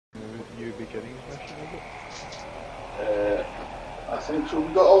beginning mission, is it? I think so.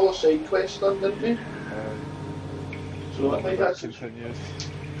 We got all the side quests done, didn't we? So I think that's continues.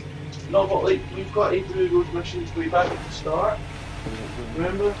 No, but like we've got to do those missions way back at the start.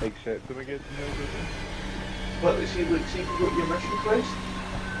 Remember? Accept them again, But they see, like, see if you got your mission quest.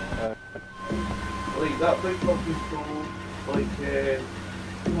 Like that big fucking troll, like you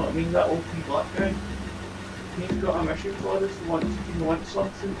know what I mean? That OP black guy. He's got a mission for us. He wants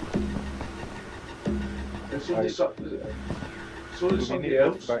something. And so there's somebody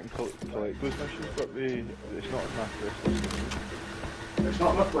else. Back and collect those missions, but it's not in my quest list. It's not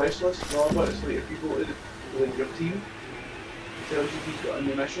on my quest list, no, but it's like if you go to like your team, it tells you he's got a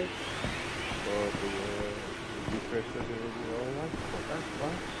new mission.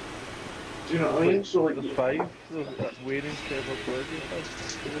 Do you know what I mean? So like there's 5. There's wearing Trevor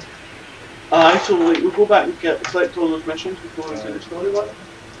Pledges. Aye, so like we'll go back and select all those missions before we do the story one.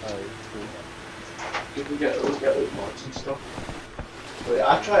 Aye, cool. We can get like mods and stuff. Like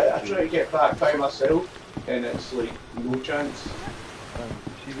I try to get back by myself, and it's like no chance.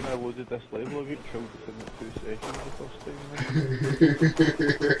 See, when I loaded this level, I got killed within 2 seconds the first time.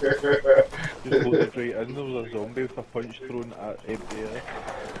 Just loaded right in, there was a zombie with a punch thrown at empty air.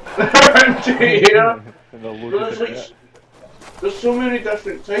 Empty air? And I loaded it. There's so many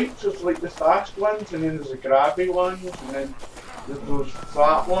different types. There's like the fast ones, and then there's the grabby ones, and then there's those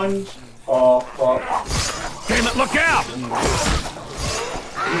fat ones. Oh fuck. Damn it, look out!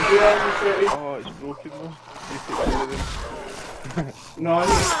 Oh, it's broken though. You take care of them. No, I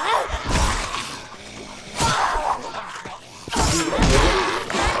need...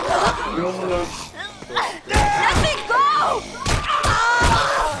 Let me go!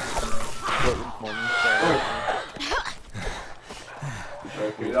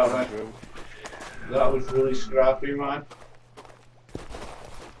 Okay, that was really scrappy, man.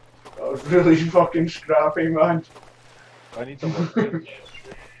 That was really fucking scrappy, man. I need a workbench.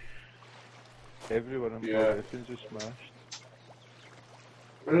 Everyone in my weapons is smashed.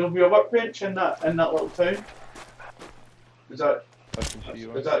 There'll be a workbench in that little town. Is that? I can see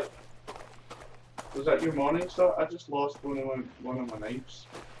one. Was that your morning start? I just lost one of my knives.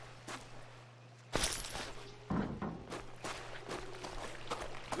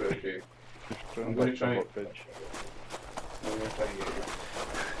 Okay. I'm going to try and get you.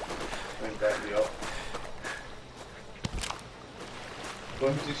 Try and back me up.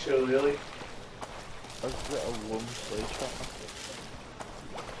 Going to show really? I've got a long sledgehammer.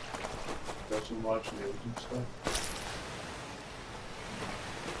 Got some large nails and stuff.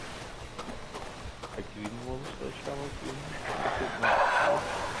 A green long sledgehammer,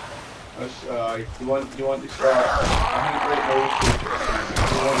 That's, you want to start, I think right now,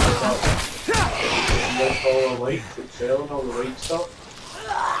 you want to start with all the lights, like selling all the light stuff,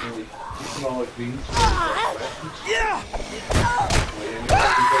 and like, keeping all the greens for the weapons.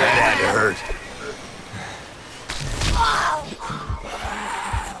 That hurt.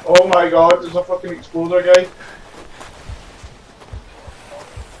 Oh my god, there's a fucking exploder guy.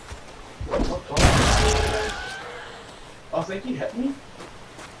 I think he hit me.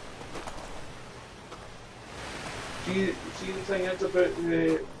 See the thing is about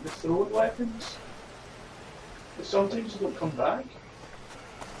the thrown weapons? That sometimes they don't come back.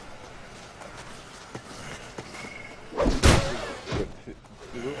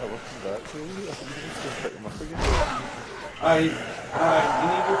 They don't ever come back, really. I think you just go pick them up again. You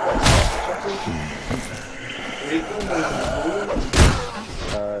need to put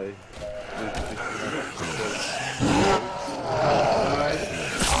Aye.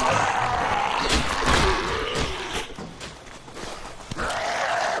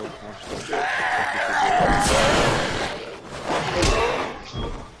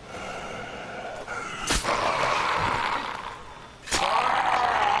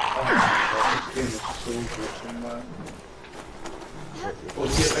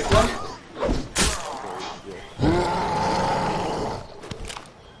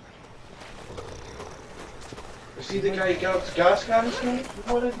 See the guy got gas cannons now? You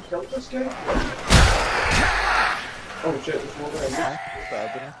wanted to kill this guy? Oh shit, there's more behind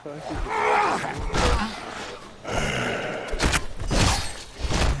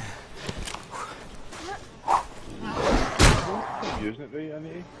I'm using it right, I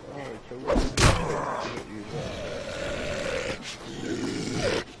need. Oh, I killed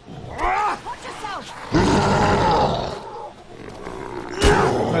Watch yourself!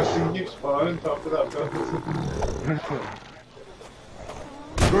 That thing keeps spawning on top of that building.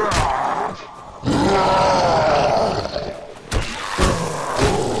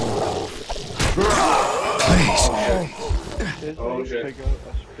 Please. does Oh, like shit. trigger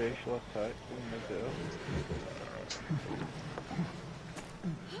a special attack in midair.